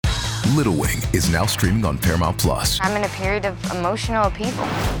Little Wing is now streaming on Paramount Plus. I'm in a period of emotional upheaval.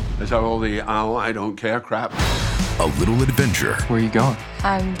 Is that all the I don't care crap? A little adventure. Where are you going?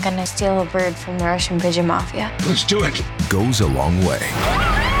 I'm gonna steal a bird from the Russian pigeon mafia. Let's do it. Goes a long way.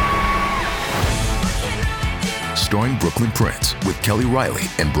 Starring Brooklyn Prince with Kelly Riley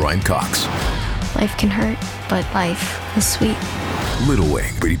and Brian Cox. Life can hurt, but life is sweet. Little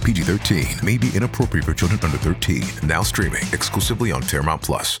Wing, rated PG-13, may be inappropriate for children under 13. Now streaming exclusively on Paramount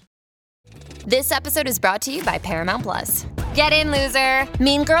Plus. This episode is brought to you by Paramount Plus. Get in, loser!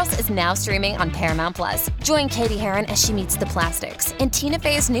 Mean Girls is now streaming on Paramount Plus. Join Katie Heron as she meets the plastics in Tina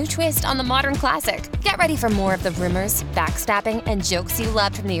Fey's new twist on the modern classic. Get ready for more of the rumors, backstabbing, and jokes you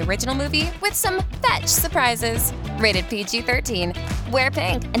loved from the original movie with some fetch surprises. Rated PG-13. Wear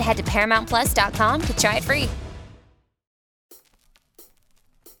pink and head to ParamountPlus.com to try it free.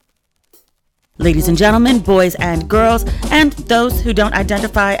 Ladies and gentlemen, boys and girls, and those who don't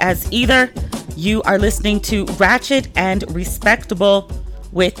identify as either, you are listening to Ratchet and Respectable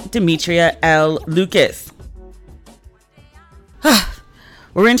with Demetria L. Lucas.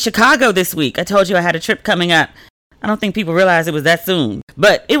 We're in Chicago this week. I told you I had a trip coming up. I don't think people realize it was that soon,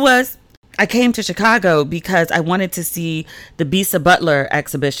 but it was. I came to Chicago because I wanted to see the Bisa Butler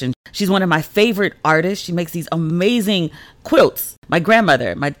exhibition. She's one of my favorite artists. She makes these amazing quilts. My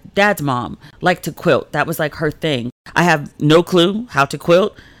grandmother, my dad's mom, liked to quilt. That was like her thing. I have no clue how to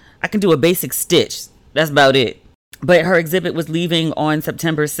quilt. I can do a basic stitch. That's about it. But her exhibit was leaving on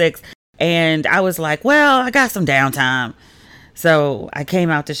September 6th. And I was like, well, I got some downtime. So I came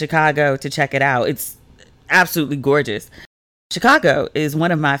out to Chicago to check it out. It's absolutely gorgeous. Chicago is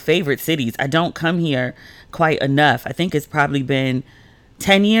one of my favorite cities. I don't come here quite enough. I think it's probably been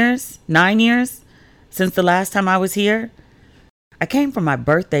 9 years since the last time I was here. I came for my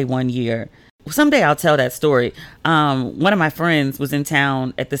birthday one year. Someday I'll tell that story. One of my friends was in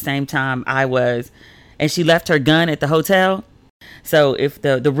town at the same time I was, and she left her gun at the hotel. So if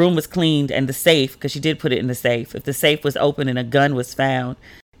the room was cleaned and the safe, because she did put it in the safe, if the safe was open and a gun was found,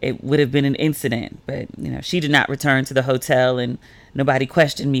 it would have been an incident. But, she did not return to the hotel and nobody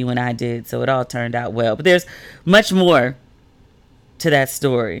questioned me when I did. So it all turned out well. But there's much more to that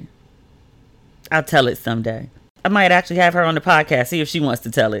story. I'll tell it someday. I might actually have her on the podcast, see if she wants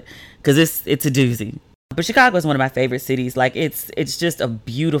to tell it, because it's a doozy. But Chicago is one of my favorite cities. Like it's just a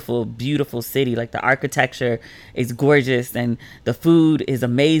beautiful, beautiful city. Like the architecture is gorgeous and the food is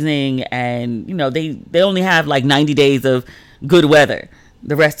amazing. And, they only have like 90 days of good weather.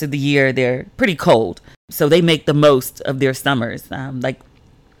 The rest of the year, they're pretty cold. So they make the most of their summers. Like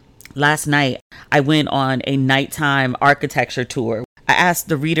last night, I went on a nighttime architecture tour. I asked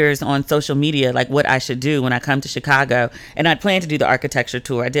the readers on social media like what I should do when I come to Chicago, and I'd planned to do the architecture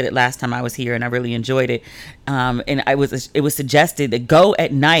tour. I did it last time I was here and I really enjoyed it. And it was suggested that go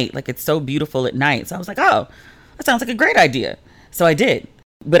at night, like it's so beautiful at night. So I was like, oh, that sounds like a great idea. So I did.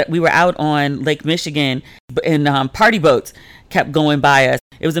 But we were out on Lake Michigan and party boats kept going by us.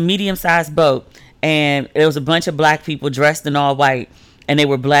 It was a medium-sized boat and there was a bunch of black people dressed in all white and they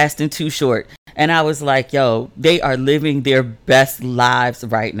were blasting Too Short. And I was like, yo, they are living their best lives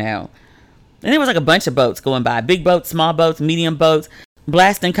right now. And there was like a bunch of boats going by. Big boats, small boats, medium boats.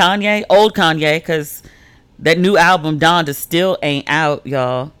 Blasting Kanye, old Kanye, because that new album, Donda, still ain't out,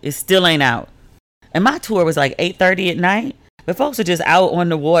 y'all. It still ain't out. And my tour was like 8:30 at night. But folks are just out on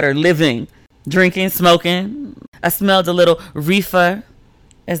the water, living, drinking, smoking. I smelled a little reefer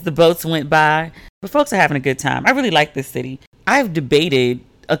as the boats went by. But folks are having a good time. I really like this city. I've debated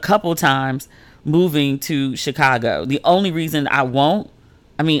a couple times moving to Chicago. The only reason I won't,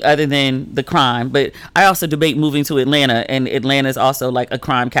 other than the crime, but I also debate moving to Atlanta, and Atlanta is also like a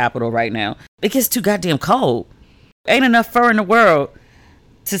crime capital right now. It gets too goddamn cold. Ain't enough fur in the world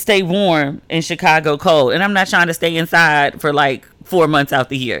to stay warm in Chicago cold. And I'm not trying to stay inside for like 4 months out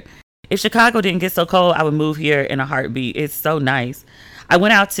the year. If Chicago didn't get so cold, I would move here in a heartbeat. It's so nice. I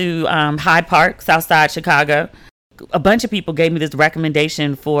went out to Hyde Park, Southside Chicago. A bunch of people gave me this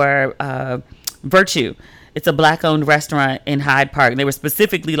recommendation for Virtue. It's a black-owned restaurant in Hyde Park. And they were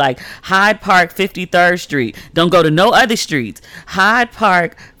specifically like, Hyde Park, 53rd Street. Don't go to no other streets. Hyde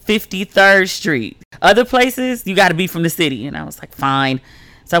Park, 53rd Street. Other places, you got to be from the city. And I was like, fine.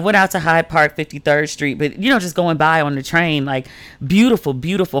 So I went out to Hyde Park, 53rd Street. But, just going by on the train, like beautiful,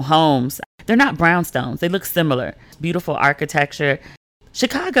 beautiful homes. They're not brownstones. They look similar. Beautiful architecture.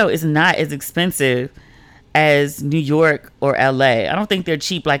 Chicago is not as expensive as New York or LA. I don't think they're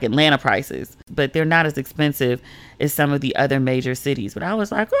cheap like Atlanta prices, but they're not as expensive as some of the other major cities. But I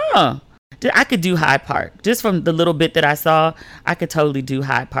was like, oh, I could do Hyde Park. Just from the little bit that I saw, I could totally do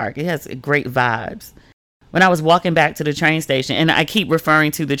Hyde Park. It has great vibes. when I was walking back to the train station, and I keep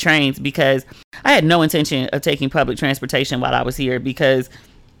referring to the trains because I had no intention of taking public transportation while I was here, because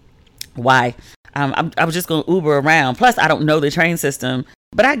why? I was just going to Uber around. Plus, I don't know the train system.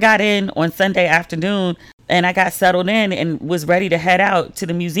 But I got in on Sunday afternoon and I got settled in and was ready to head out to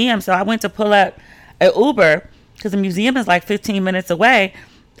the museum. So I went to pull up an Uber because the museum is like 15 minutes away.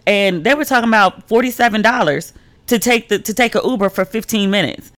 And they were talking about $47 to take an Uber for 15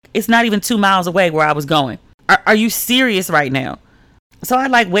 minutes. It's not even 2 miles away where I was going. Are you serious right now? So I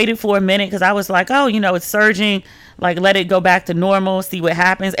like waited for a minute because I was like, oh, it's surging. Like, let it go back to normal, see what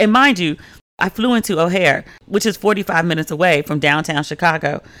happens. And mind you, I flew into O'Hare, which is 45 minutes away from downtown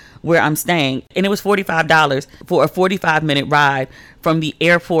Chicago, where I'm staying. And it was $45 for a 45-minute ride from the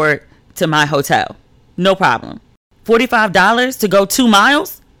airport to my hotel. No problem. $45 to go 2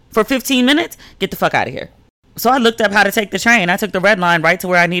 miles for 15 minutes? Get the fuck out of here. So I looked up how to take the train. I took the red line right to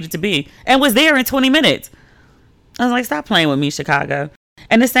where I needed to be and was there in 20 minutes. I was like, stop playing with me, Chicago.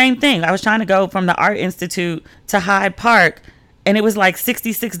 And the same thing. I was trying to go from the Art Institute to Hyde Park, and it was like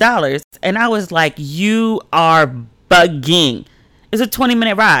 $66. And I was like, you are bugging. It's a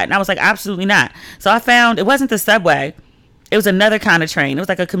 20-minute ride. And I was like, absolutely not. So I found, it wasn't the subway. It was another kind of train. It was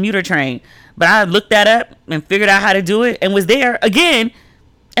like a commuter train. But I looked that up and figured out how to do it and was there again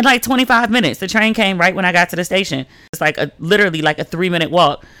in like 25 minutes. The train came right when I got to the station. It's like literally like a 3-minute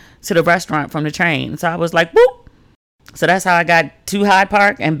walk to the restaurant from the train. So I was like, boop. So that's how I got to Hyde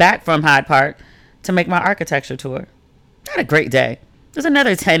Park and back from Hyde Park to make my architecture tour. I had a great day. It was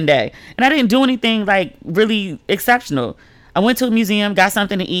another 10-day. And I didn't do anything like really exceptional. I went to a museum, got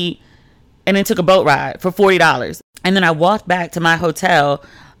something to eat, and then took a boat ride for $40. And then I walked back to my hotel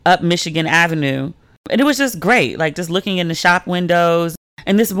up Michigan Avenue. And it was just great, like just looking in the shop windows.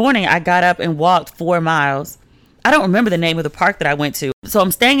 And this morning I got up and walked 4 miles. I don't remember the name of the park that I went to. So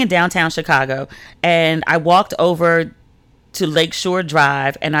I'm staying in downtown Chicago, and I walked over to Lakeshore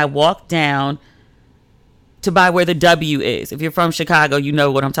Drive, and I walked down to by where the W is. If you're from Chicago, you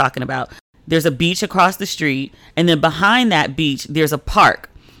know what I'm talking about. There's a beach across the street, and then behind that beach, there's a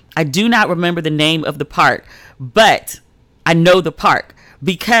park. I do not remember the name of the park, but I know the park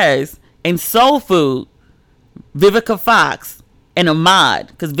because in Soul Food, Vivica Fox and Ahmad,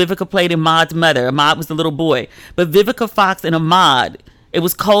 because Vivica played Ahmad's mother. Ahmad was the little boy. But Vivica Fox and Ahmad, it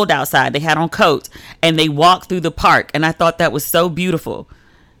was cold outside. They had on coats, and they walked through the park, and I thought that was so beautiful.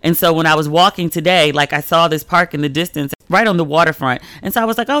 And so when I was walking today, like I saw this park in the distance right on the waterfront. And so I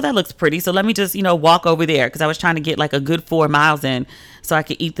was like, oh, that looks pretty. So let me just, walk over there, because I was trying to get like a good 4 miles in so I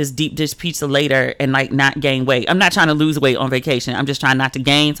could eat this deep dish pizza later and like not gain weight. I'm not trying to lose weight on vacation. I'm just trying not to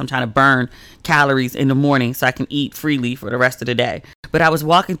gain. So I'm trying to burn calories in the morning so I can eat freely for the rest of the day. But I was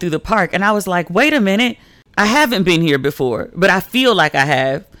walking through the park and I was like, wait a minute. I haven't been here before, but I feel like I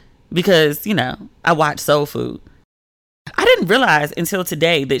have because, I watch Soul Food. I didn't realize until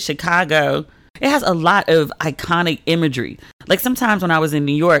today that Chicago, it has a lot of iconic imagery. Like sometimes when I was in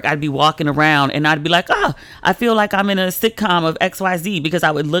New York, I'd be walking around and I'd be like, oh, I feel like I'm in a sitcom of XYZ, because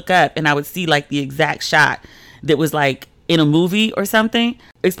I would look up and I would see like the exact shot that was like in a movie or something.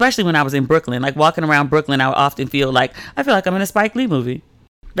 Especially when I was in Brooklyn, like walking around Brooklyn, I would often feel like I'm in a Spike Lee movie.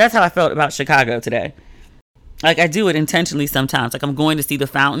 That's how I felt about Chicago today. Like I do it intentionally sometimes. Like I'm going to see the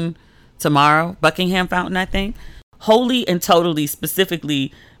fountain tomorrow, Buckingham Fountain, I think. Wholly and totally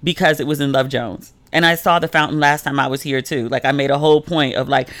specifically because it was in Love Jones. And I saw the fountain last time I was here too. Like I made a whole point of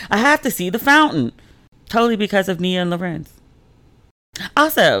like, I have to see the fountain. Totally because of Nia and Lorenz.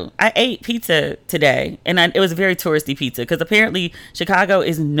 Also, I ate pizza today, and it was a very touristy pizza because apparently Chicago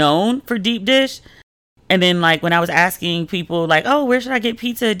is known for deep dish. And then like when I was asking people like, oh, where should I get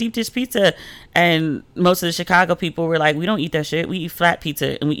pizza, deep dish pizza? And most of the Chicago people were like, we don't eat that shit. We eat flat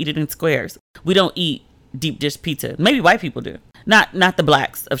pizza and we eat it in squares. We don't eat deep dish pizza. Maybe white people do. Not the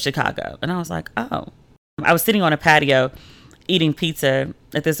blacks of Chicago. And I was like, oh. I was sitting on a patio eating pizza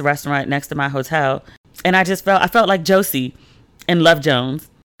at this restaurant next to my hotel. And I felt like Josie in Love Jones.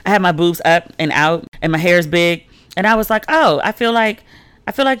 I had my boobs up and out and my hair's big. And I was like, oh, I feel like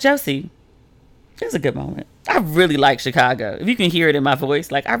Josie. It was a good moment. I really like Chicago. If you can hear it in my voice,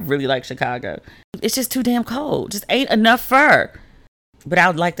 like I really like Chicago. It's just too damn cold. Just ain't enough fur. But I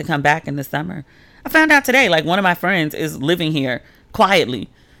would like to come back in the summer. I found out today, like one of my friends is living here quietly.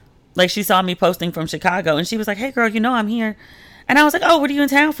 Like she saw me posting from Chicago and she was like, hey girl, I'm here. And I was like, oh, what are you in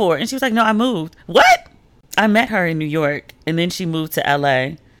town for? And she was like, no, I moved. What? I met her in New York and then she moved to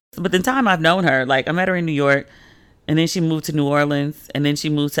LA. But the time I've known her, like I met her in New York and then she moved to New Orleans and then she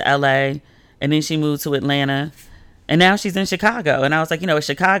moved to LA and then she moved to Atlanta. And now she's in Chicago. And I was like, is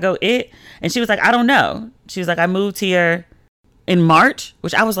Chicago it? And she was like, I don't know. She was like, I moved here in March,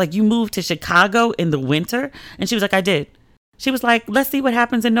 which I was like, you moved to Chicago in the winter? And she was like, I did. She was like, let's see what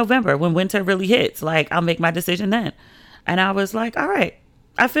happens in November when winter really hits. Like, I'll make my decision then. And I was like, all right,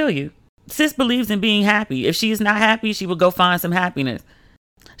 I feel you. Sis believes in being happy. If she is not happy, she will go find some happiness.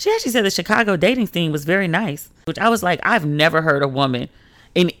 She actually said the Chicago dating scene was very nice, which I was like, I've never heard a woman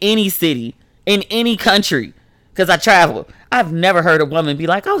in any city, in any country, because I travel. I've never heard a woman be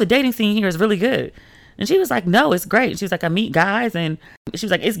like, oh, the dating scene here is really good. And she was like, no, it's great. She was like, I meet guys, and she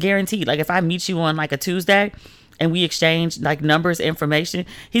was like, it's guaranteed. Like, if I meet you on like a Tuesday and we exchange like numbers, information,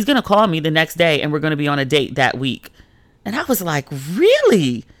 he's going to call me the next day and we're going to be on a date that week. And I was like,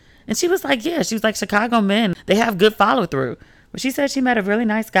 really? And she was like, yeah. She was like, Chicago men, they have good follow through. But she said she met a really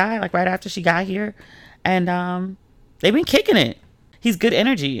nice guy like right after she got here. And they've been kicking it. He's good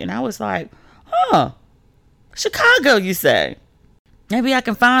energy. And I was like, huh, Chicago, you say? Maybe I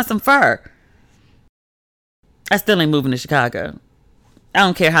can find some fur. I still ain't moving to Chicago. I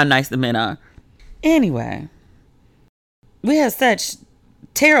don't care how nice the men are. Anyway, we had such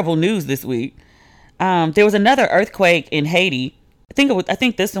terrible news this week. There was another earthquake in Haiti. I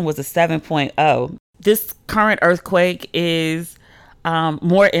think this one was a 7.0. This current earthquake is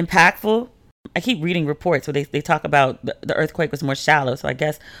more impactful. I keep reading reports where they talk about the earthquake was more shallow, so I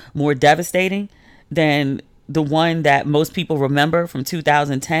guess more devastating than the one that most people remember from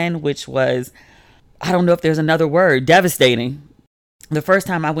 2010, which was, I don't know if there's another word, devastating. The first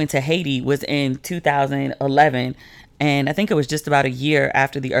time I went to Haiti was in 2011, and I think it was just about a year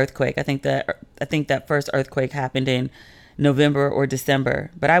after the earthquake. I think that first earthquake happened in November or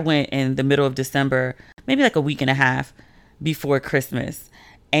December, but I went in the middle of December, maybe like a week and a half before Christmas,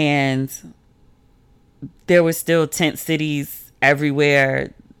 and there was still tent cities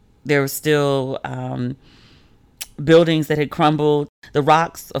everywhere. There were still buildings that had crumbled. The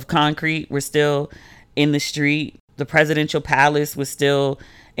rocks of concrete were still in the street. The presidential palace was still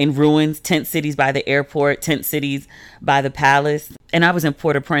in ruins. Tent cities by the airport, tent cities by the palace. And I was in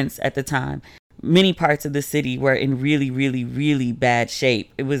Port-au-Prince at the time. Many parts of the city were in really, really, really bad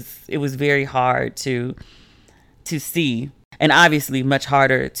shape. It was very hard to see, and obviously much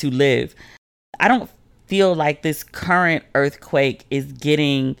harder to live. I don't feel like this current earthquake is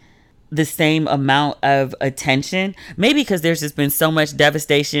getting the same amount of attention. Maybe because there's just been so much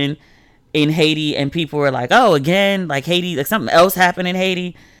devastation in Haiti, and people were like, oh, again, like Haiti, like something else happened in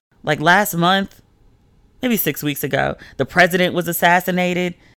Haiti. Like last month, maybe 6 weeks ago, the president was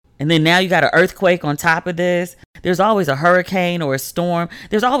assassinated. And then now you got an earthquake on top of this. There's always a hurricane or a storm.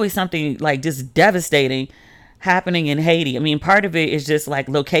 There's always something like just devastating happening in Haiti. I mean, part of it is just like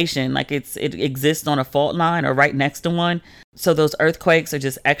location, like it exists on a fault line or right next to one. So those earthquakes are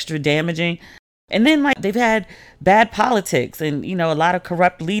just extra damaging. And then like they've had bad politics and, you know, a lot of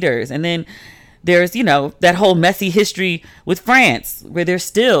corrupt leaders. And then there's, you know, that whole messy history with France, where they're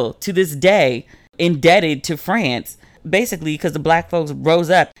still to this day indebted to France, basically because the black folks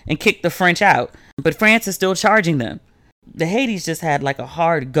rose up and kicked the French out. But France is still charging them. The Haitis just had like a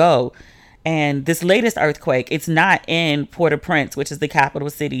hard go. And this latest earthquake, it's not in Port-au-Prince, which is the capital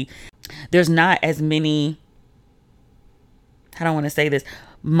city. There's not as many, I don't want to say this,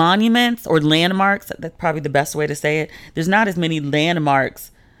 monuments or landmarks. That's probably the best way to say it. There's not as many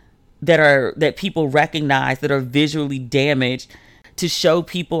landmarks that people recognize that are visually damaged to show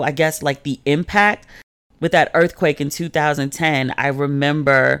people, I guess, like the impact. With that earthquake in 2010, I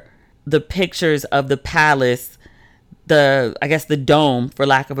remember the pictures of the palace, the dome, for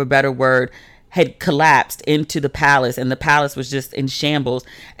lack of a better word, had collapsed into the palace, and the palace was just in shambles.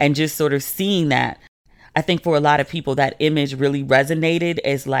 And just sort of seeing that, I think for a lot of people, that image really resonated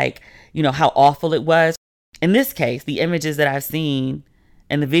as like, you know, how awful it was. In this case, the images that I've seen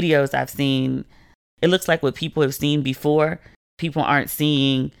and the videos I've seen, it looks like what people have seen before. People aren't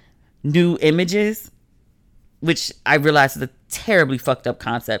seeing new images, which I realize is a terribly fucked up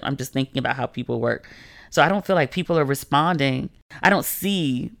concept. I'm just thinking about how people work. So I don't feel like people are responding. I don't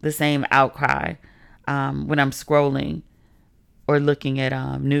see the same outcry when I'm scrolling or looking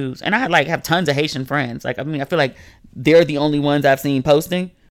at news. And I like have tons of Haitian friends. Like, I mean, I feel like they're the only ones I've seen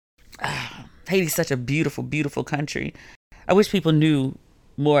posting. Haiti's such a beautiful, beautiful country. I wish people knew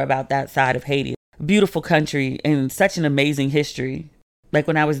more about that side of Haiti. Beautiful country and such an amazing history. Like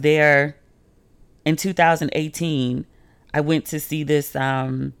when I was there in 2018, I went to see this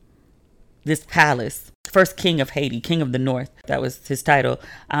palace. First king of Haiti, King of the North. That was his title.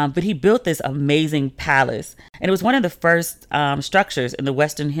 But he built this amazing palace. And it was one of the first structures in the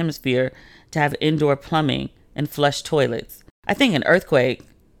Western Hemisphere to have indoor plumbing and flush toilets. I think an earthquake,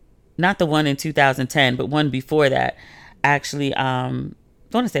 not the one in 2010, but one before that, actually, I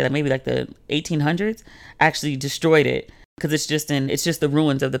want to say that maybe like the 1800s, actually destroyed it. because it's just the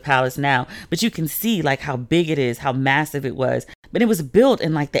ruins of the palace now. But you can see like how big it is, how massive it was. But it was built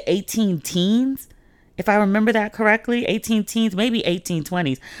in like the 18 teens, if I remember that correctly, 18 teens, maybe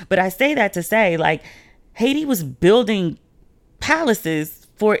 1820s. But I say that to say like Haiti was building palaces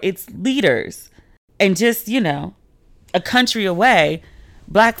for its leaders, and just, you know, a country away,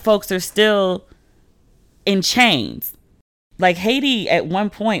 Black folks are still in chains. Like Haiti at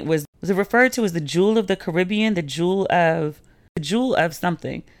one point was it referred to as the jewel of the Caribbean, the jewel of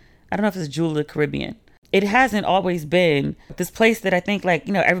something. I don't know if it's the jewel of the Caribbean. It hasn't always been this place that I think, like,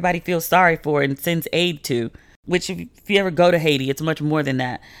 you know, everybody feels sorry for and sends aid to, which if you ever go to Haiti, it's much more than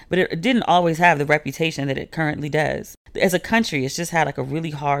that. But it didn't always have the reputation that it currently does. As a country, it's just had like a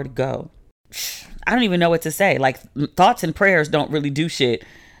really hard go. I don't even know what to say. Like, thoughts and prayers don't really do shit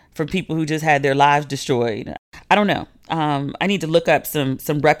for people who just had their lives destroyed. I don't know. I need to look up some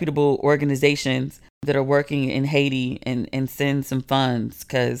reputable organizations that are working in Haiti and send some funds,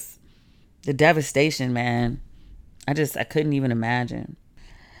 because the devastation, man, I couldn't even imagine.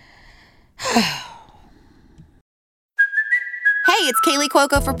 Hey, it's Kaylee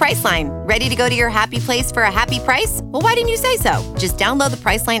Cuoco for Priceline. Ready to go to your happy place for a happy price? Well, why didn't you say so? Just download the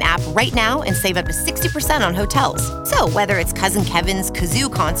Priceline app right now and save up to 60% on hotels. So whether it's Cousin Kevin's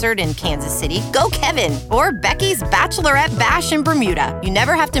Kazoo Concert in Kansas City, go Kevin, or Becky's Bachelorette Bash in Bermuda, you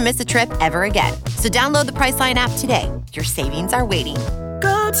never have to miss a trip ever again. So download the Priceline app today. Your savings are waiting.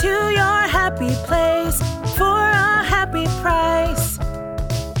 Go to your happy place for a happy price.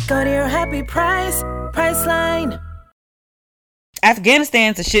 Go to your happy price, Priceline.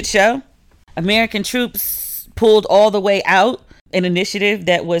 Afghanistan's a shit show. American troops pulled all the way out, an initiative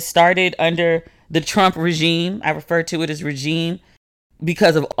that was started under the Trump regime. I refer to it as regime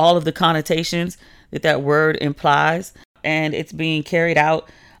because of all of the connotations that word implies. And it's being carried out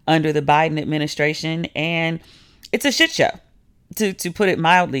under the Biden administration. And it's a shit show, to put it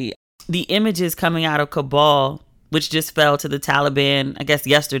mildly. The images coming out of Kabul, which just fell to the Taliban, I guess,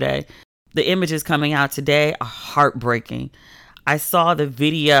 yesterday. The images coming out today are heartbreaking. I saw the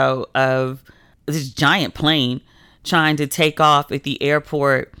video of this giant plane trying to take off at the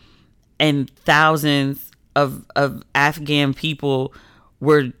airport, and thousands of Afghan people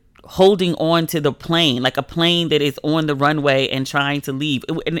were holding on to the plane, like a plane that is on the runway and trying to leave,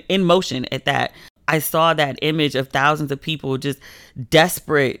 in motion at that. I saw that image of thousands of people just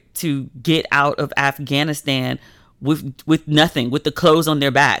desperate to get out of Afghanistan with nothing, with the clothes on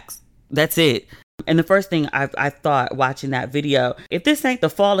their backs. That's it. And the first thing I thought watching that video, if this ain't the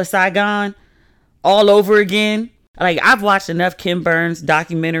fall of Saigon all over again. Like, I've watched enough Ken Burns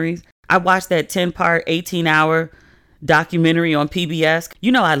documentaries. I watched that 10-part, 18-hour documentary on PBS.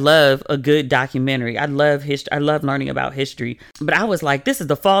 You know, I love a good documentary. I love history. I love learning about history. But I was like, this is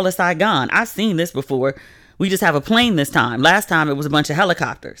the fall of Saigon. I've seen this before. We just have a plane this time. Last time it was a bunch of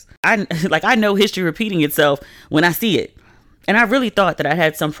helicopters. I know history repeating itself when I see it. And I really thought that I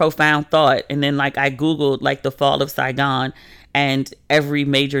had some profound thought. And then, like, I Googled, like, the fall of Saigon, and every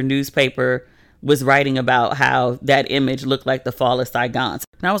major newspaper was writing about how that image looked like the fall of Saigon.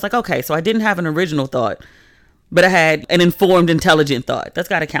 And I was like, okay, so I didn't have an original thought, but I had an informed, intelligent thought. That's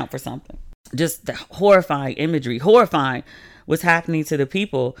got to count for something. Just the horrifying imagery, horrifying what's happening to the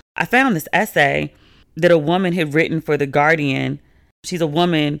people. I found this essay that a woman had written for The Guardian. She's a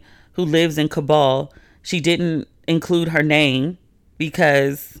woman who lives in Kabul. She didn't include her name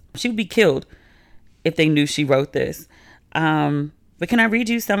because she would be killed if they knew she wrote this. But can I read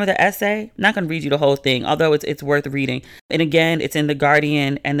you some of the essay? I'm not going to read you the whole thing, although it's worth reading. And again, it's in The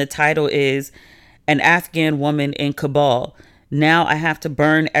Guardian, and the title is An Afghan Woman in Kabul. Now I have to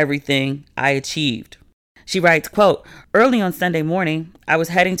burn everything I achieved. She writes, quote, early on Sunday morning, I was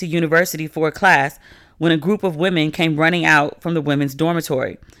heading to university for a class when a group of women came running out from the women's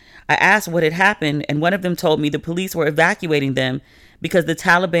dormitory. I asked what had happened, and one of them told me the police were evacuating them because the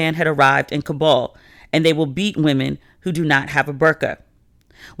Taliban had arrived in Kabul, and they will beat women who do not have a burqa.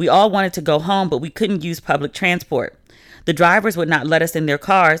 We all wanted to go home, but we couldn't use public transport. The drivers would not let us in their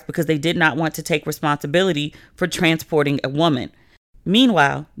cars because they did not want to take responsibility for transporting a woman.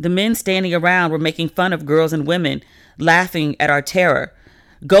 Meanwhile, the men standing around were making fun of girls and women, laughing at our terror.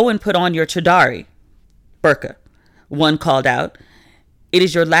 Go and put on your chadari, burqa, one called out. It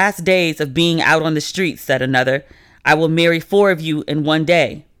is your last days of being out on the streets, said another. I will marry 4 of you in one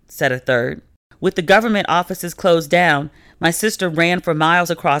day, said a third. With the government offices closed down, my sister ran for miles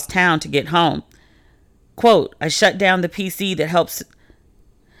across town to get home. Quote, I shut down the PC that helps.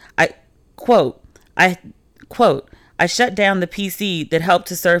 I shut down the PC that helped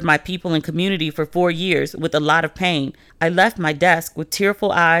to serve my people and community for 4 years with a lot of pain. I left my desk with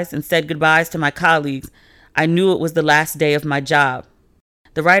tearful eyes and said goodbyes to my colleagues. I knew it was the last day of my job.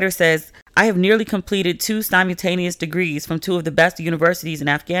 The writer says, I have nearly completed 2 simultaneous degrees from 2 of the best universities in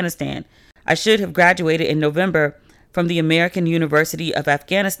Afghanistan. I should have graduated in November from the American University of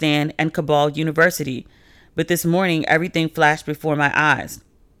Afghanistan and Kabul University, but this morning everything flashed before my eyes.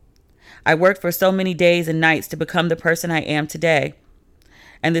 I worked for so many days and nights to become the person I am today.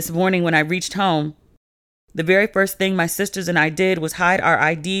 And this morning when I reached home, the very first thing my sisters and I did was hide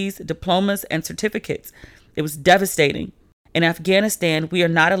our IDs, diplomas, and certificates. It was devastating. In Afghanistan, we are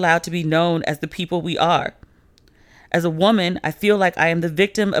not allowed to be known as the people we are. As a woman, I feel like I am the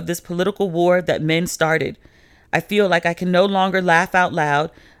victim of this political war that men started. I feel like I can no longer laugh out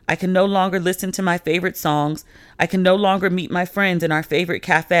loud. I can no longer listen to my favorite songs. I can no longer meet my friends in our favorite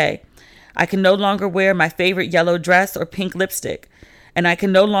cafe. I can no longer wear my favorite yellow dress or pink lipstick. And I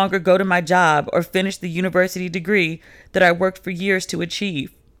can no longer go to my job or finish the university degree that I worked for years to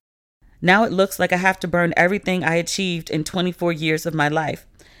achieve. Now it looks like I have to burn everything I achieved in 24 years of my life.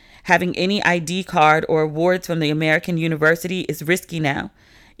 Having any ID card or awards from the American University is risky now.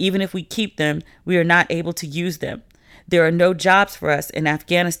 Even if we keep them, we are not able to use them. There are no jobs for us in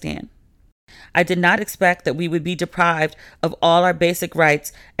Afghanistan. I did not expect that we would be deprived of all our basic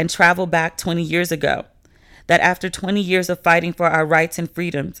rights and travel back 20 years ago. That after 20 years of fighting for our rights and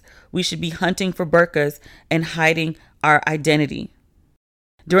freedoms, we should be hunting for burqas and hiding our identity.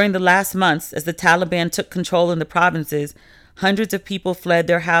 During the last months, as the Taliban took control in the provinces, hundreds of people fled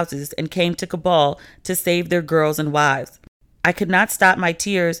their houses and came to Kabul to save their girls and wives. I could not stop my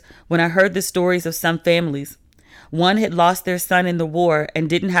tears when I heard the stories of some families. One had lost their son in the war and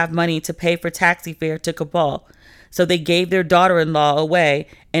didn't have money to pay for taxi fare to Kabul, so they gave their daughter-in-law away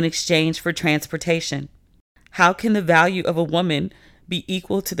in exchange for transportation. How can the value of a woman be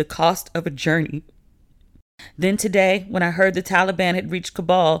equal to the cost of a journey? Then today, when I heard the Taliban had reached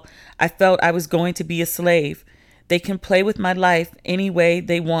Kabul, I felt I was going to be a slave. They can play with my life any way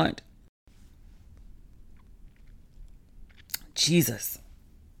they want. Jesus.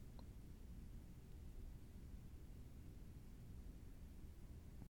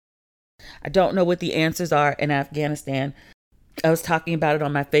 I don't know what the answers are in Afghanistan. I was talking about it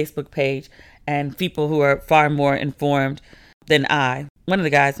on my Facebook page, and people who are far more informed than I. One of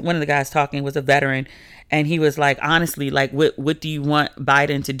the guys talking was a veteran, and he was like, honestly, like, what do you want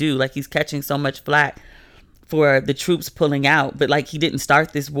Biden to do? Like, he's catching so much flack for the troops pulling out, but like, he didn't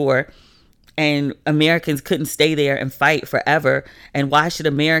start this war, and Americans couldn't stay there and fight forever. And why should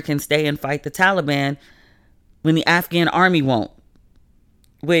Americans stay and fight the Taliban when the Afghan army won't?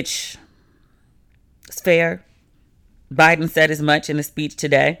 Which is fair. Biden said as much in a speech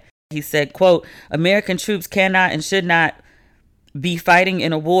today. He said, quote, American troops cannot and should not be fighting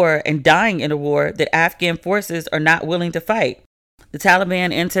in a war and dying in a war that Afghan forces are not willing to fight. The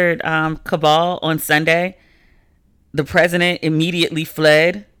Taliban entered Kabul on Sunday. The president immediately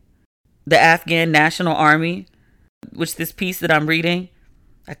fled. The Afghan National Army, which this piece that I'm reading,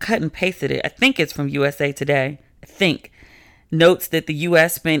 I cut and pasted it. I think it's from USA Today. Notes that the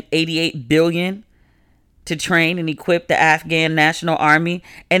U.S. spent $88 billion to train and equip the Afghan National Army,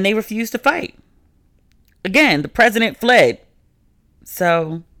 and they refused to fight. Again, the president fled.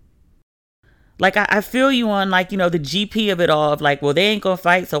 So, like, I feel you on, like, you know, the GP of it all, of like, well, they ain't gonna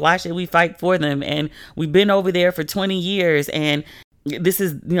fight, so why should we fight for them? And we've been over there for 20 years, and this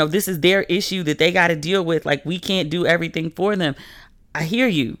is their issue that they got to deal with. Like, we can't do everything for them. I hear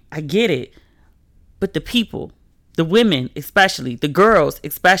you. I get it. But the people, the women especially, the girls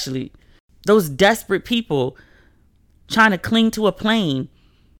especially, those desperate people trying to cling to a plane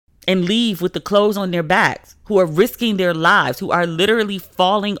and leave with the clothes on their backs, who are risking their lives, who are literally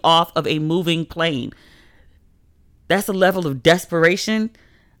falling off of a moving plane. That's a level of desperation.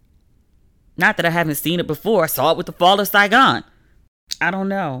 Not that I haven't seen it before. I saw it with the fall of Saigon. I don't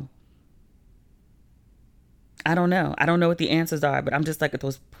know. I don't know what the answers are, but I'm just like,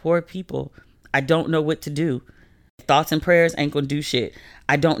 those poor people. I don't know what to do. Thoughts and prayers ain't gonna do shit.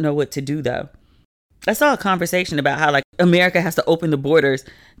 I don't know what to do though. I saw a conversation about how, like, America has to open the borders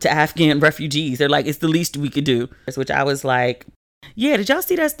to Afghan refugees. They're like, it's the least we could do. Which I was like, yeah, did y'all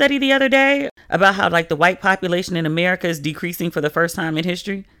see that study the other day about how, like, the white population in America is decreasing for the first time in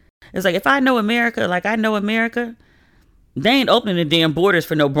history? It's like, if I know America, like I know America, they ain't opening the damn borders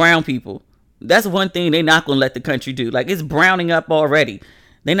for no brown people. That's one thing they're not gonna let the country do. Like, it's browning up already.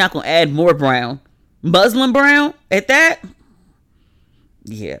 They're not gonna add more brown. Muslim brown at that?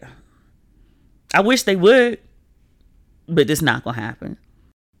 Yeah. I wish they would, but it's not going to happen.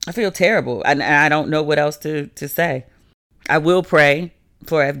 I feel terrible. I don't know what else to say. I will pray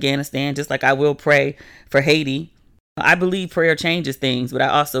for Afghanistan, just like I will pray for Haiti. I believe prayer changes things, but I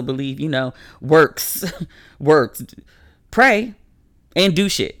also believe, works. Pray and do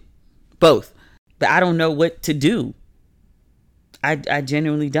shit. Both. But I don't know what to do. I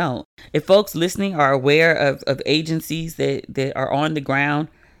genuinely don't. If folks listening are aware of agencies that are on the ground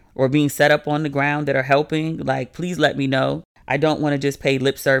or being set up on the ground that are helping, like, please let me know. I don't want to just pay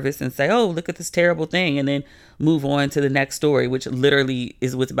lip service and say, oh, look at this terrible thing, and then move on to the next story, which literally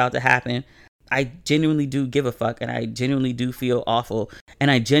is what's about to happen. I genuinely do give a fuck, and I genuinely do feel awful, and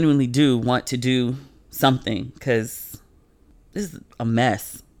I genuinely do want to do something, because this is a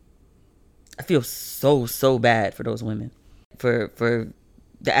mess. I feel so bad for those women, for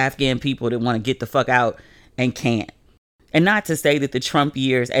the Afghan people that want to get the fuck out and can't. And not to say that the Trump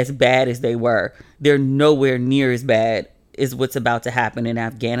years, as bad as they were, they're nowhere near as bad as what's about to happen in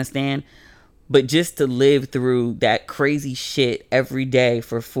Afghanistan. But just to live through that crazy shit every day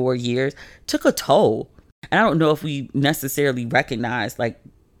for 4 years took a toll. And I don't know if we necessarily recognize like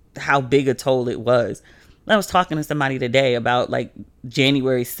how big a toll it was. I was talking to somebody today about like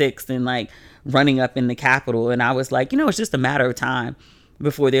January 6th and like running up in the Capitol. And I was like, it's just a matter of time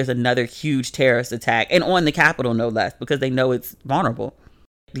before there's another huge terrorist attack, and on the Capitol, no less, because they know it's vulnerable.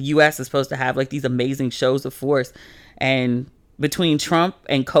 The U.S. is supposed to have like these amazing shows of force. And between Trump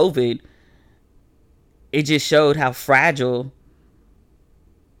and COVID, it just showed how fragile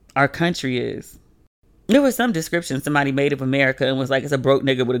our country is. There was some description somebody made of America and was like, it's a broke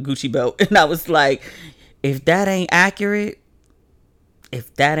nigga with a Gucci belt. And I was like, if that ain't accurate.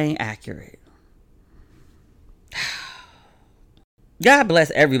 God bless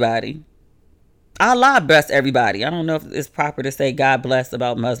everybody. Allah bless everybody. I don't know if it's proper to say God bless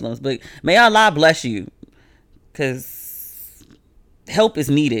about Muslims, but may Allah bless you, because help is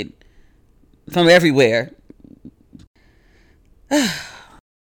needed from everywhere.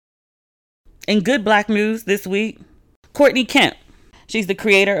 In good Black news this week, Courtney Kemp. She's the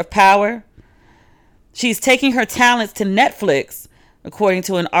creator of Power. She's taking her talents to Netflix, according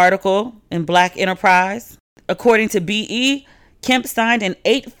to an article in Black Enterprise. According to BE, Kemp signed an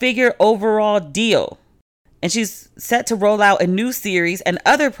 8-figure overall deal, and she's set to roll out a new series and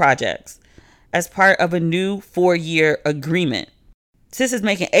other projects as part of a new 4-year agreement. Sis is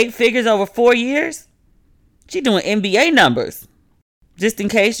making 8 figures over 4 years. She's doing NBA numbers. Just in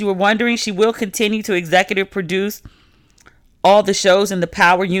case you were wondering, she will continue to executive produce all the shows in the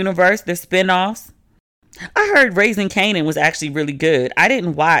Power universe, their spinoffs. I heard Raising Kanan was actually really good. I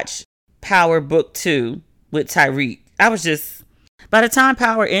didn't watch Power Book 2 with Tyreek. By the time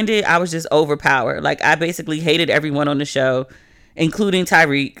Power ended, I was just over Power. Like, I basically hated everyone on the show, including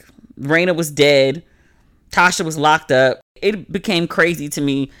Tyreek. Raina was dead. Tasha was locked up. It became crazy to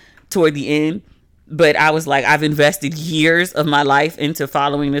me toward the end. But I was like, I've invested years of my life into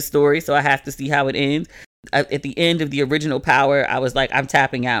following this story, so I have to see how it ends. At the end of the original Power, I was like, I'm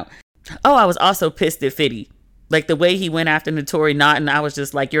tapping out. Oh, I was also pissed at Fitty. Like, the way he went after Naturi Naughton, I was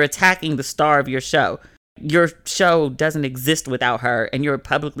just like, you're attacking the star of your show. Your show doesn't exist without her, and you're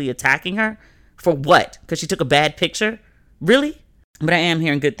publicly attacking her? For what? Because she took a bad picture? Really? But I am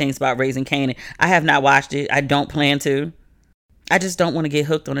hearing good things about Raising Kanan. I have not watched it. I don't plan to. I just don't want to get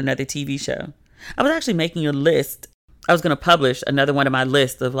hooked on another TV show. I was actually making a list. I was going to publish another one of my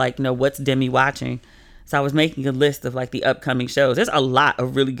lists of like, what's Demi watching? So I was making a list of like the upcoming shows. There's a lot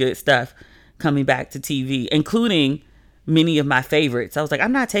of really good stuff coming back to TV, including many of my favorites. I was like,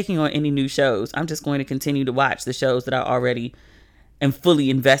 I'm not taking on any new shows. I'm just going to continue to watch the shows that I already am fully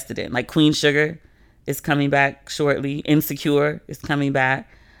invested in. Like Queen Sugar is coming back shortly. Insecure is coming back.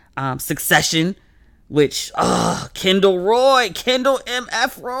 Succession, which, Kendall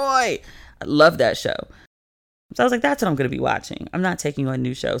MF Roy. I love that show. So I was like, that's what I'm going to be watching. I'm not taking on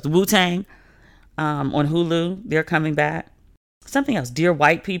new shows. Wu-Tang on Hulu, they're coming back. Something else, Dear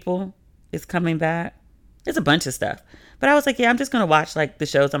White People is coming back. There's a bunch of stuff. But I was like, yeah, I'm just going to watch like the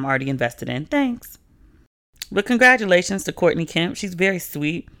shows I'm already invested in. Thanks. But congratulations to Courtney Kemp. She's very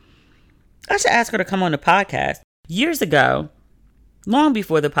sweet. I should ask her to come on the podcast. Years ago, long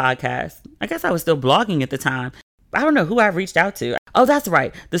before the podcast, I guess I was still blogging at the time. I don't know who I reached out to. Oh, that's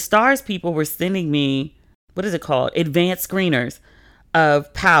right. The Stars people were sending me, what is it called? Advanced screeners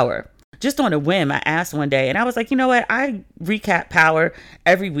of Power. Just on a whim, I asked one day, and I was like, you know what? I recap Power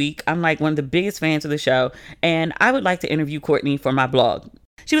every week. I'm like one of the biggest fans of the show, and I would like to interview Courtney for my blog.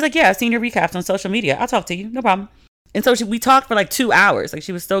 She was like, yeah, I've seen your recaps on social media. I'll talk to you. No problem. And so we talked for like 2 hours. Like,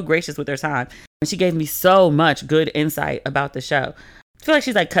 she was so gracious with her time, and she gave me so much good insight about the show. I feel like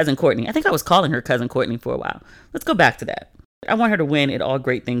she's like Cousin Courtney. I think I was calling her Cousin Courtney for a while. Let's go back to that. I want her to win at all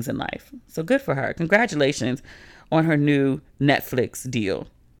great things in life. So good for her. Congratulations on her new Netflix deal.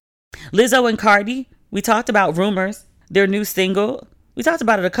 Lizzo and Cardi We talked about Rumors, their new single. We talked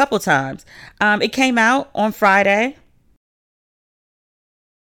about it a couple times. It came out on Friday.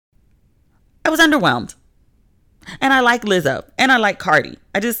 I was underwhelmed. And I like Lizzo. And I like Cardi.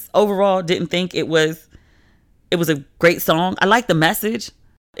 I just overall didn't think it was a great song. I like the message.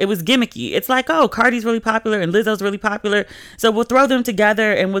 It was gimmicky. It's like, oh, Cardi's really popular and Lizzo's really popular. So we'll throw them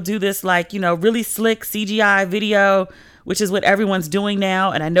together and we'll do this like, really slick CGI video, which is what everyone's doing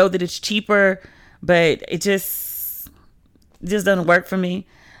now. And I know that it's cheaper, but it just doesn't work for me.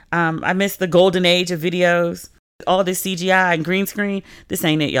 I miss the golden age of videos. All this CGI and green screen. This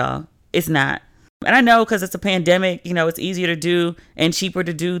ain't it, y'all. It's not. And I know because it's a pandemic, it's easier to do and cheaper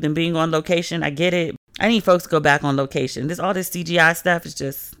to do than being on location. I get it. I need folks to go back on location. All this CGI stuff is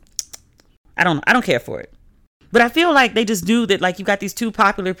just, I don't care for it. But I feel like they just knew that like you got these two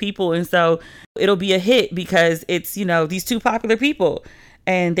popular people and so it'll be a hit because it's, these two popular people.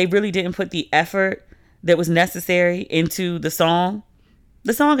 And they really didn't put the effort that was necessary into the song.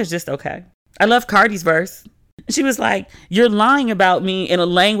 The song is just okay. I love Cardi's verse. She was like, you're lying about me in a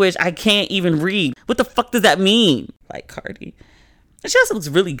language I can't even read. What the fuck does that mean? Like Cardi. And she also looks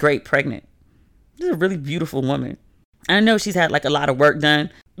really great pregnant. She's a really beautiful woman. I know she's had like a lot of work done,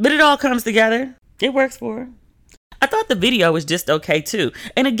 but it all comes together. It works for her. I thought the video was just okay too.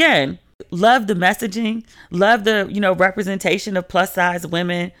 And again, love the messaging, love the, representation of plus size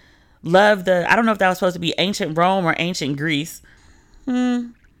women. Love I don't know if that was supposed to be ancient Rome or ancient Greece.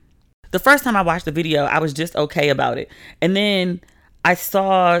 The first time I watched the video, I was just okay about it. And then I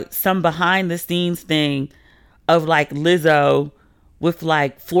saw some behind the scenes thing of like Lizzo with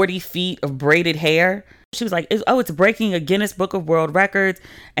like 40 feet of braided hair. She was like, it's breaking a Guinness Book of World Records.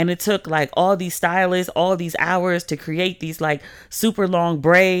 And it took like all these stylists, all these hours to create these like super long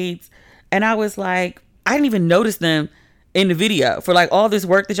braids. And I was like, I didn't even notice them in the video for like all this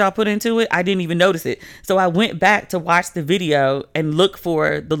work that y'all put into it. I didn't even notice it. So I went back to watch the video and look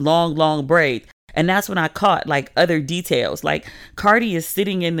for the long braid. And that's when I caught like other details. Like Cardi is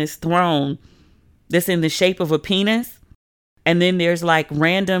sitting in this throne that's in the shape of a penis. And then there's like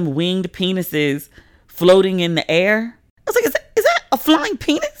random winged penises floating in the air. I was like, is that a flying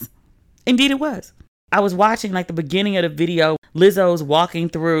penis? Indeed it was. I was watching like the beginning of the video. Lizzo's walking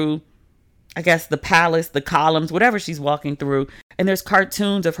through, I guess, the palace, the columns, whatever she's walking through. And there's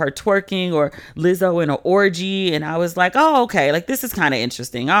cartoons of her twerking or Lizzo in an orgy. And I was like, oh, okay, like this is kind of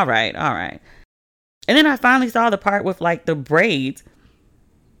interesting. All right. And then I finally saw the part with like the braids.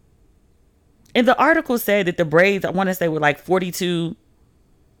 And the article said that the braids, I want to say were like 42,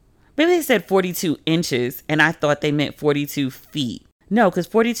 maybe they said 42 inches. And I thought they meant 42 feet. No, because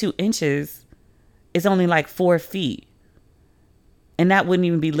 42 inches is only like 4 feet. And that wouldn't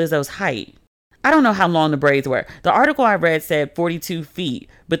even be Lizzo's height. I don't know how long the braids were. The article I read said 42 feet,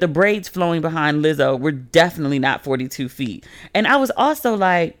 but the braids flowing behind Lizzo were definitely not 42 feet. And I was also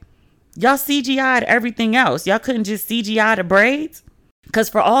like, y'all CGI'd everything else. Y'all couldn't just CGI the braids? Because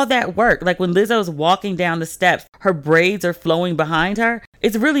for all that work, like when Lizzo's walking down the steps, her braids are flowing behind her.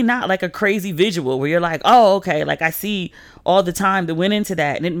 It's really not like a crazy visual where you're like, oh, okay, like I see all the time that went into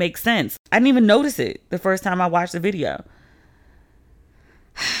that and it makes sense. I didn't even notice it the first time I watched the video.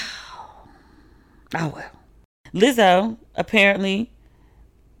 Oh well. Lizzo apparently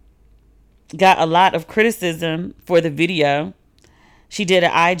got a lot of criticism for the video. She did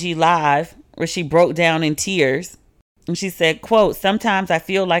an IG live where she broke down in tears. And she said, quote, sometimes I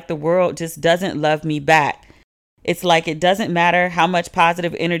feel like the world just doesn't love me back. It's like it doesn't matter how much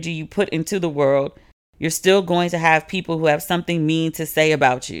positive energy you put into the world. You're still going to have people who have something mean to say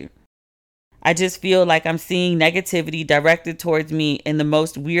about you. I just feel like I'm seeing negativity directed towards me in the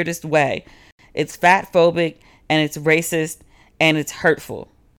most weirdest way. It's fat phobic and it's racist and it's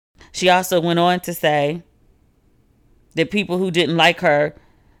hurtful. She also went on to say that people who didn't like her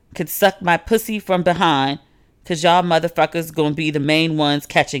could suck my pussy from behind because y'all motherfuckers gonna be the main ones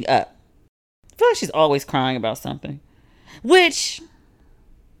catching up. I feel like she's always crying about something, which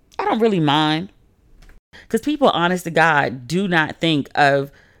I don't really mind. Because people, honest to God, do not think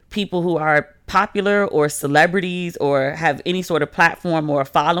of people who are popular or celebrities or have any sort of platform or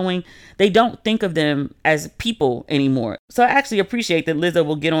following. They don't think of them as people anymore. So I actually appreciate that Lizzo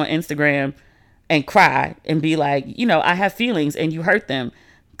will get on Instagram and cry and be like, I have feelings and you hurt them.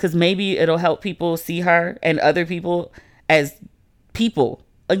 Because maybe it'll help people see her and other people as people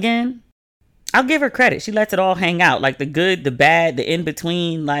again. I'll give her credit. She lets it all hang out, like the good, the bad, the in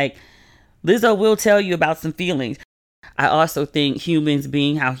between. Like Lizzo will tell you about some feelings. I also think humans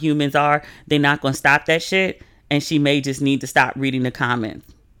being how humans are, they're not going to stop that shit. And she may just need to stop reading the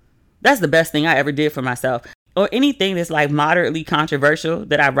comments. That's the best thing I ever did for myself. or anything that's like moderately controversial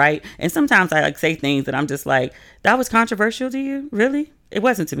that I write. And sometimes I like say things that I'm just like, that was controversial to you? Really? It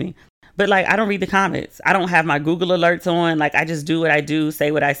wasn't to me. But like, I don't read the comments. I don't have my Google alerts on. Like, I just do what I do,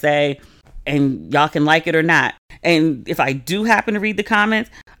 say what I say, and y'all can like it or not. And if I do happen to read the comments,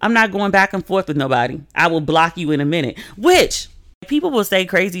 I'm not going back and forth with nobody. I will block you in a minute, which people will say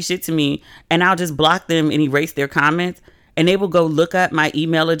crazy shit to me and I'll just block them and erase their comments. And they will go look up my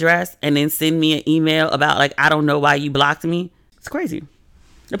email address and then send me an email about like, I don't know why you blocked me. It's crazy.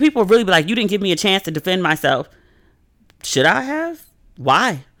 The people will really be like, you didn't give me a chance to defend myself. Should I have?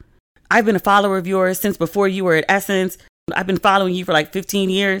 Why? I've been a follower of yours since before you were at Essence. I've been following you for like 15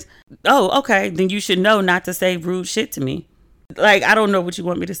 years. Oh, okay. Then you should know not to say rude shit to me. Like, I don't know what you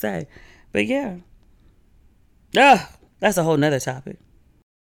want me to say. But yeah. Ugh, that's a whole nother topic.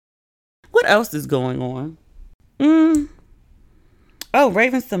 What else is going on? Oh,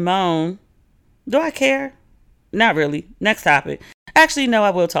 Raven-Symoné. Do I care? Not really. Next topic. Actually, no,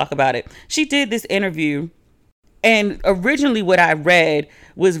 I will talk about it. She did this interview. And originally what I read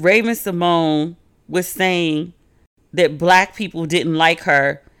was Raven-Symoné was saying that black people didn't like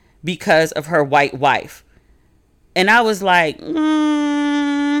her because of her white wife. And I was like,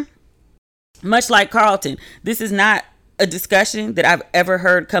 much like Carlton, this is not a discussion that I've ever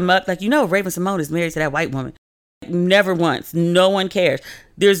heard come up. Like, Raven-Symoné is married to that white woman. Never once. No one cares.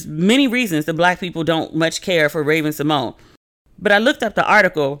 There's many reasons that black people don't much care for Raven-Symoné. But I looked up the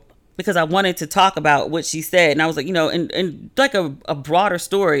article because I wanted to talk about what she said. And I was like, and like a broader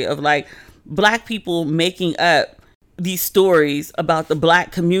story of like black people making up these stories about the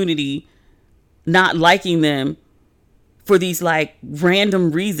black community not liking them for these like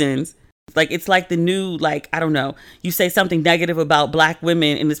random reasons. Like, it's like the new, like, I don't know, you say something negative about black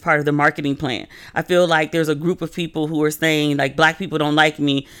women and it's part of the marketing plan. I feel like there's a group of people who are saying like black people don't like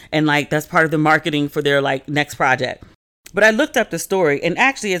me and like that's part of the marketing for their like next project. But I looked up the story and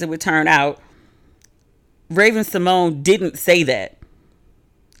actually, as it would turn out, Raven-Symoné didn't say that.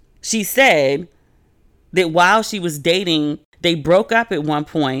 She said that while she was dating, they broke up at one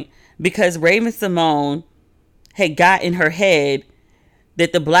point because Raven-Symoné had got in her head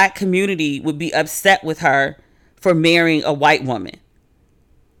that the black community would be upset with her for marrying a white woman.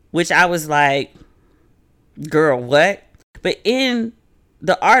 Which I was like, girl, what? But in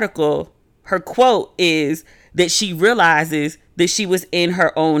the article, her quote is that she realizes that she was in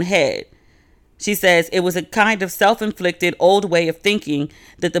her own head. She says, it was a kind of self-inflicted old way of thinking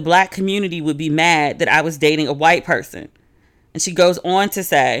that the black community would be mad that I was dating a white person. And she goes on to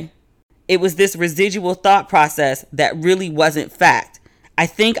say, it was this residual thought process that really wasn't fact. I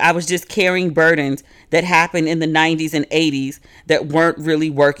think I was just carrying burdens that happened in the 90s and 80s that weren't really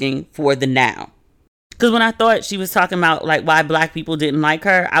working for the now. Because when I thought she was talking about like why black people didn't like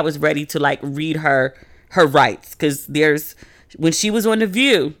her, I was ready to like read her rights. Because when she was on The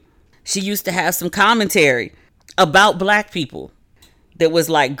View, she used to have some commentary about black people that was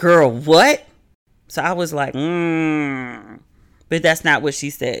like, girl, what? So I was like, but that's not what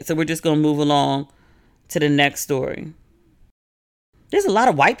she said. So we're just going to move along to the next story. There's a lot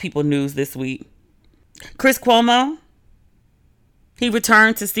of white people news this week. Chris Cuomo, he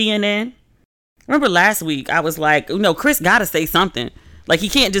returned to CNN. Remember last week, I was like, Chris got to say something. Like, he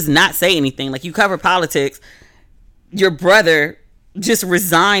can't just not say anything. Like, you cover politics. Your brother just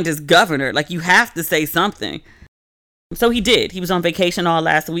resigned as governor. Like, you have to say something. So he did. He was on vacation all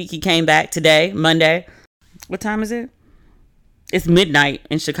last week. He came back today, Monday. What time is it? It's midnight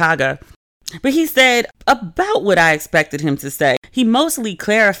in Chicago. But he said about what I expected him to say. He mostly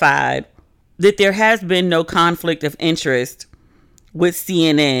clarified that there has been no conflict of interest with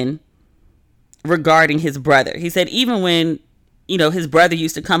CNN regarding his brother. He said even when, his brother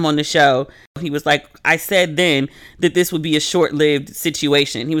used to come on the show, he was like, I said then that this would be a short-lived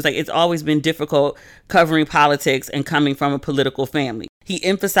situation. He was like, it's always been difficult covering politics and coming from a political family. He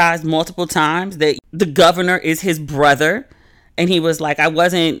emphasized multiple times that the governor is his brother. And he was like, I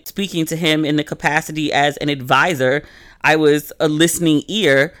wasn't speaking to him in the capacity as an advisor. I was a listening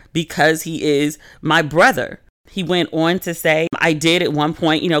ear because he is my brother. He went on to say, I did at one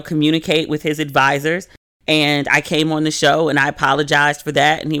point, communicate with his advisors. And I came on the show and I apologized for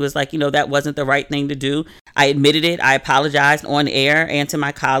that. And he was like, that wasn't the right thing to do. I admitted it. I apologized on air and to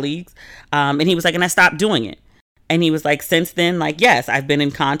my colleagues. And he was like, and I stopped doing it. And he was like, since then, like, yes, I've been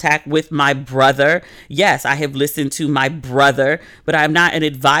in contact with my brother. Yes, I have listened to my brother, but I'm not an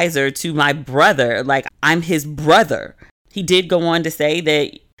advisor to my brother. Like, I'm his brother. He did go on to say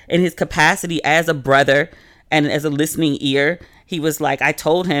that in his capacity as a brother and as a listening ear, he was like, I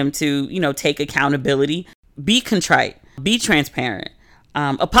told him to, take accountability, be contrite, be transparent,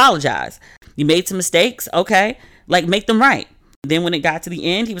 apologize. You made some mistakes. Okay. Like, make them right. Then when it got to the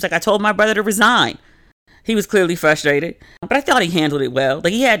end, he was like, I told my brother to resign. He was clearly frustrated, but I thought he handled it well.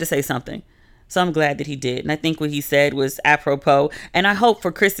 Like, he had to say something. So I'm glad that he did. And I think what he said was apropos. And I hope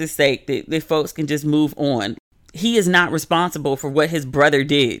for Chris's sake that folks can just move on. He is not responsible for what his brother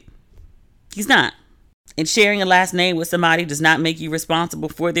did. He's not. And sharing a last name with somebody does not make you responsible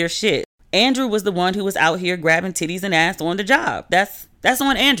for their shit. Andrew was the one who was out here grabbing titties and ass on the job. That's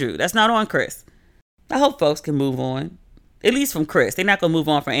on Andrew. That's not on Chris. I hope folks can move on. At least from Chris. They're not going to move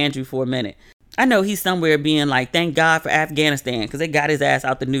on from Andrew for a minute. I know he's somewhere being like, thank God for Afghanistan, because they got his ass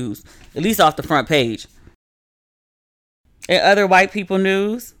out the news. At least off the front page. In other white people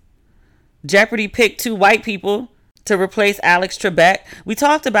news, Jeopardy picked 2 white people to replace Alex Trebek. We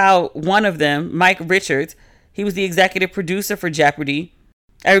talked about one of them, Mike Richards. He was the executive producer for Jeopardy.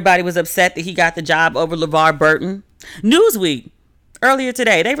 Everybody was upset that he got the job over LeVar Burton. Newsweek, earlier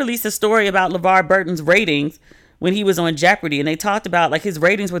today, they released a story about LeVar Burton's ratings when he was on Jeopardy. And they talked about like his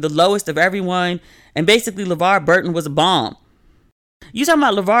ratings were the lowest of everyone. And basically LeVar Burton was a bomb. You talking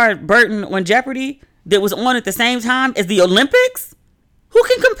about LeVar Burton on Jeopardy that was on at the same time as the Olympics? Who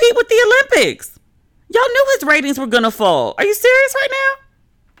can compete with the Olympics? Y'all knew his ratings were going to fall. Are you serious right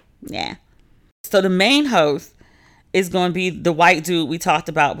now? Yeah. So the main host is going to be the white dude we talked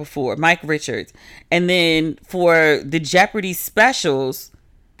about before, Mike Richards. And then for the Jeopardy specials,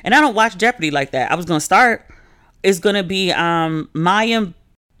 and I don't watch Jeopardy like that. I was going to start. It's going to be Mayim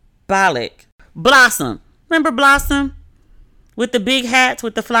Bialik. Blossom. Remember Blossom? With the big hats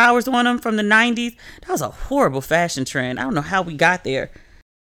with the flowers on them from the 90s. That was a horrible fashion trend. I don't know how we got there.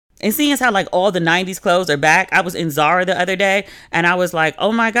 And seeing as how like all the 90s clothes are back, I was in Zara the other day and I was like,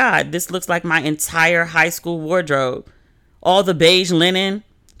 oh my God, this looks like my entire high school wardrobe. All the beige linen,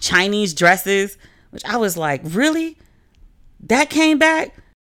 Chinese dresses, which I was like, really? That came back?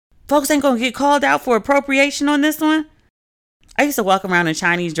 Folks ain't gonna get called out for appropriation on this one? I used to walk around in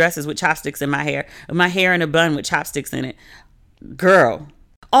Chinese dresses with chopsticks in my hair in a bun with chopsticks in it. Girl,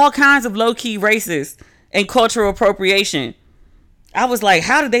 all kinds of low-key racist and cultural appropriation. I was like,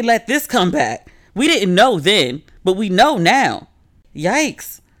 how did they let this come back? We didn't know then, but we know now.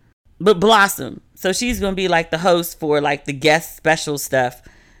 Yikes. But Blossom. So she's going to be like the host for like the guest special stuff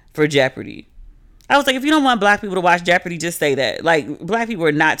for Jeopardy. I was like, if you don't want black people to watch Jeopardy, just say that. Like, black people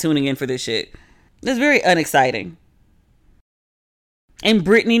are not tuning in for this shit. It's very unexciting. In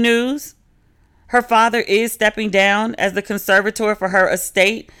Britney news, her father is stepping down as the conservator for her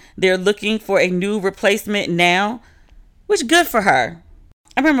estate. They're looking for a new replacement now, which good for her.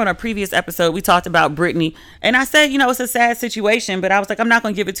 I remember on a previous episode, we talked about Britney and I said, it's a sad situation, but I was like, I'm not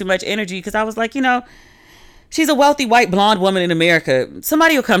going to give it too much energy because I was like, she's a wealthy white blonde woman in America.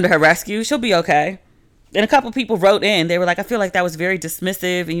 Somebody will come to her rescue. She'll be okay. And a couple people wrote in. They were like, I feel like that was very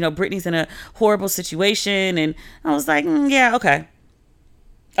dismissive. And, Britney's in a horrible situation. And I was like, yeah, okay.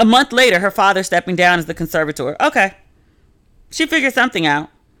 A month later, her father stepping down as the conservator. Okay. She figured something out.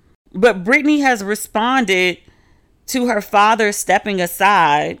 But Britney has responded to her father stepping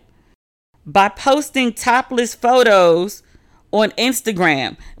aside by posting topless photos on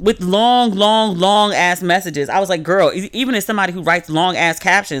Instagram with long ass messages. I was like, girl, even as somebody who writes long ass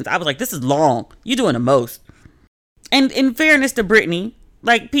captions, I was like, this is long. You're doing the most. And in fairness to Britney,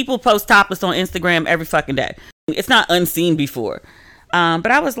 like people post topless on Instagram every fucking day. It's not unseen before.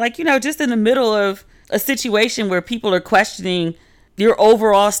 But I was like, just in the middle of a situation where people are questioning your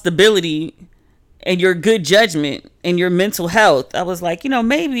overall stability and your good judgment and your mental health, I was like,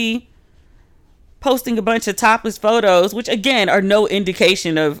 maybe posting a bunch of topless photos, which again are no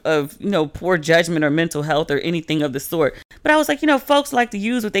indication of poor judgment or mental health or anything of the sort. But I was like, folks like to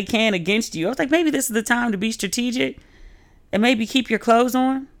use what they can against you. I was like, maybe this is the time to be strategic and maybe keep your clothes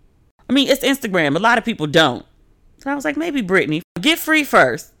on. I mean, it's Instagram. A lot of people don't. So I was like, maybe Britney, get free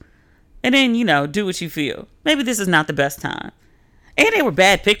first and then, do what you feel. Maybe this is not the best time. And they were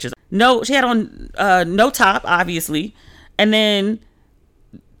bad pictures. No, she had on no top, obviously. And then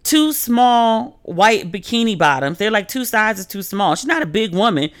 2 small white bikini bottoms. They're like 2 sizes too small. She's not a big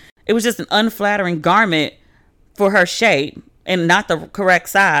woman. It was just an unflattering garment for her shape and not the correct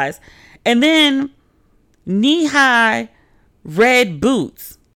size. And then knee-high red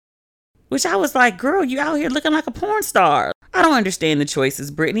boots, which I was like, girl, you out here looking like a porn star. I don't understand the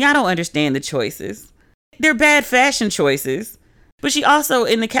choices, Britney. I don't understand the choices. They're bad fashion choices. But she also,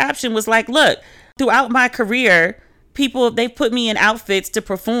 in the caption, was like, look, throughout my career, they put me in outfits to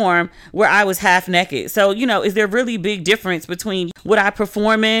perform where I was half naked. So, is there really big difference between what I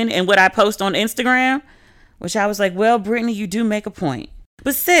perform in and what I post on Instagram? Which I was like, well, Britney, you do make a point.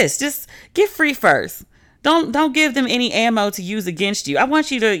 But sis, just get free first. Don't give them any ammo to use against you. I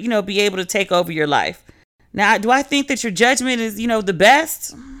want you to, be able to take over your life. Now, do I think that your judgment is, the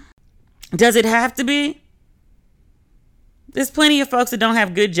best? Does it have to be? There's plenty of folks that don't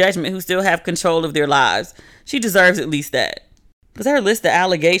have good judgment who still have control of their lives. She deserves at least that. Because her list of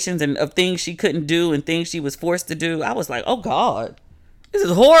allegations and of things she couldn't do and things she was forced to do, I was like, oh God, this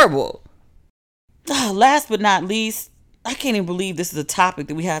is horrible. Last but not least, I can't even believe this is a topic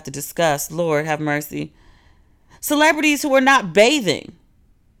that we have to discuss. Lord have mercy. Celebrities who are not bathing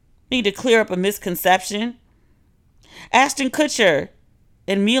need to clear up a misconception. Ashton Kutcher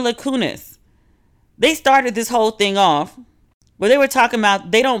and Mila Kunis, they started this whole thing off where they were talking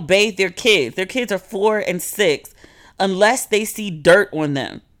about they don't bathe their kids. Their kids are 4 and 6 unless they see dirt on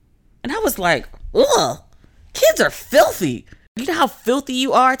them. And I was like, ugh, kids are filthy. You know how filthy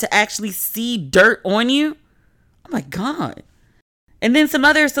you are to actually see dirt on you? Oh my God. And then some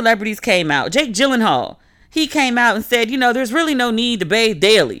other celebrities came out. Jake Gyllenhaal, he came out and said, there's really no need to bathe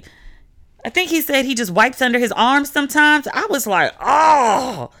daily. I think he said he just wipes under his arms sometimes. I was like,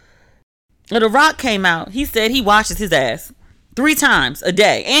 oh. The Rock came out. He said he washes his ass 3 times a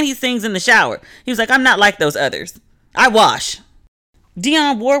day. And he sings in the shower. He was like, I'm not like those others. I wash.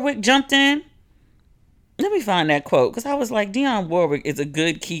 Dionne Warwick jumped in. Let me find that quote. Because I was like, Dionne Warwick is a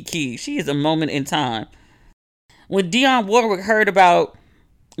good kiki. She is a moment in time. When Dionne Warwick heard about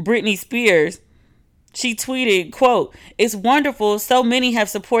Britney Spears, she tweeted, quote, "It's wonderful. So many have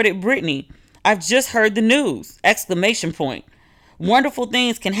supported Britney. I've just heard the news. ! Wonderful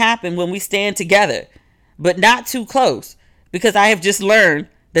things can happen when we stand together, but not too close, because I have just learned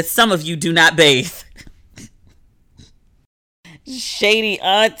that some of you do not bathe." Shady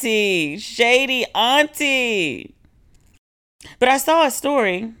auntie. But I saw a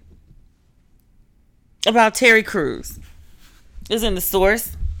story about Terry Crews. It was in The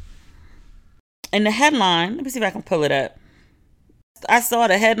Source. And the headline, let me see if I can pull it up. I saw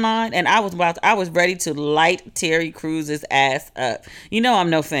the headline and I was ready to light Terry Crews' ass up. I'm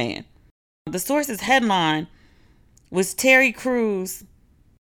no fan. The Source's headline was Terry Crews.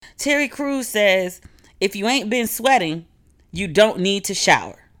 Terry Crews says, if you ain't been sweating, you don't need to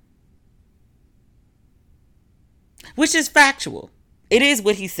shower. Which is factual. It is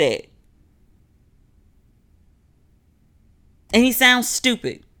what he said. And he sounds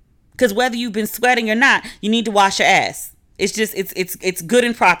stupid. Because whether you've been sweating or not, you need to wash your ass. It's just, it's good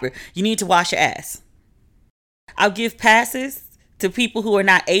and proper. You need to wash your ass. I'll give passes to people who are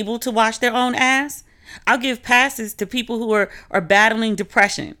not able to wash their own ass. I'll give passes to people who are battling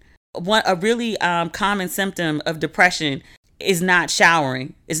depression. A really common symptom of depression is not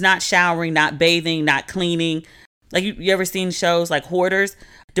showering. It's not showering, not bathing, not cleaning. Like you ever seen shows like Hoarders?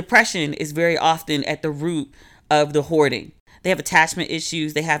 Depression is very often at the root of the hoarding. They have attachment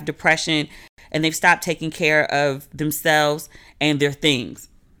issues, they have depression, and they've stopped taking care of themselves and their things.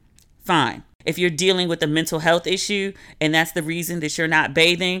 Fine. If you're dealing with a mental health issue and that's the reason that you're not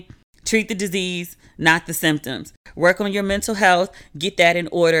bathing, treat the disease, not the symptoms. Work on your mental health, get that in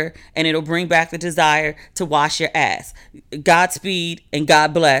order, and it'll bring back the desire to wash your ass. Godspeed and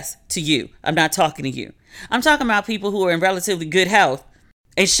God bless to you. I'm not talking to you. I'm talking about people who are in relatively good health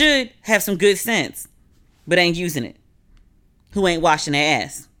and should have some good sense, but ain't using it. Who ain't washing their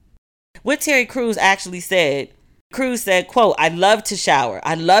ass. What Terry Crews actually said, Crews said, quote, "I love to shower.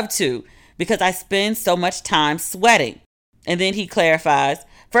 I love to because I spend so much time sweating." And then he clarifies,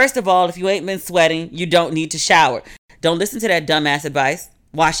 first of all, if you ain't been sweating, you don't need to shower. Don't listen to that dumbass advice.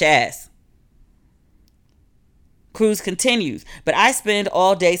 Wash your ass. Crews continues, but I spend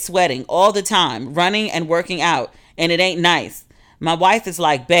all day sweating all the time, running and working out, and it ain't nice. My wife is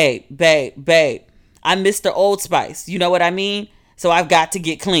like, babe. I'm Mr. Old Spice. You know what I mean? So I've got to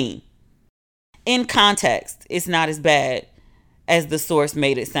get clean. In context, it's not as bad as The Source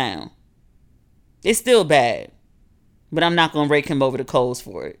made it sound. It's still bad, but I'm not going to rake him over the coals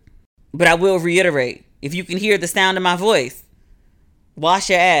for it. But I will reiterate, if you can hear the sound of my voice, wash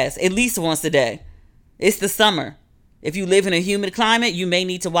your ass at least once a day. It's the summer. If you live in a humid climate, you may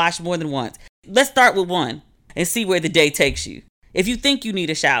need to wash more than once. Let's start with one and see where the day takes you. If you think you need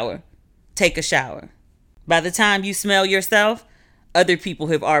a shower, take a shower. By the time you smell yourself, other people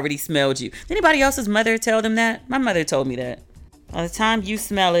have already smelled you. Did anybody else's mother tell them that? My mother told me that. By the time you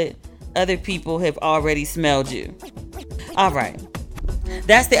smell it, other people have already smelled you. All right.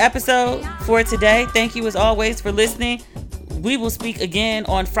 That's the episode for today. Thank you as always for listening. We will speak again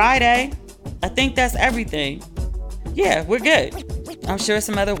on Friday. I think that's everything. Yeah, we're good. I'm sure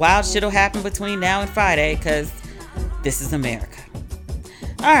some other wild shit will happen between now and Friday because this is America.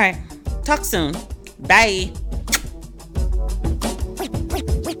 All right. Talk soon. Bye.